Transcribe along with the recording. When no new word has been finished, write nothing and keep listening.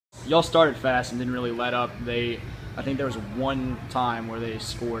y'all started fast and didn't really let up. I think there was one time where they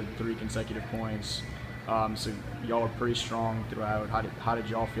scored 3 consecutive points. So y'all were pretty strong throughout. How did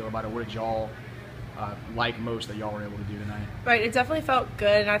y'all feel about it? What did y'all like most that y'all were able to do tonight? Right, it definitely felt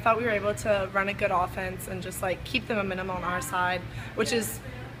good, and I thought we were able to run a good offense and just like keep the momentum on our side, which is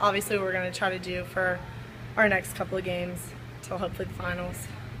obviously what we're going to try to do for our next couple of games till hopefully the finals.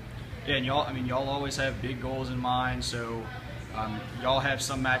 Yeah, and y'all always have big goals in mind. So y'all have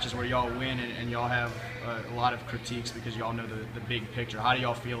some matches where y'all win, and y'all have a lot of critiques because y'all know the big picture. How do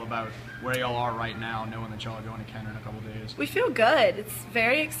y'all feel about where y'all are right now, knowing that y'all are going to Kenner in a couple days? We feel good. It's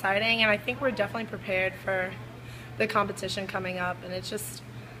very exciting, and I think we're definitely prepared for the competition coming up, and it's just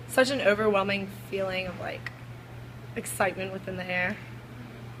such an overwhelming feeling of like excitement within the air.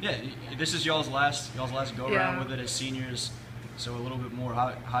 Yeah, this is y'all's last go around with it as seniors. So a little bit more,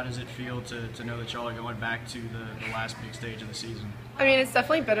 how does it feel to know that y'all are going back to the last big stage of the season? I mean, it's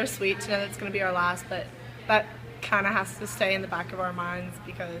definitely bittersweet to know that it's going to be our last, but that kind of has to stay in the back of our minds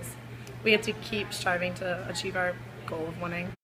because we have to keep striving to achieve our goal of winning.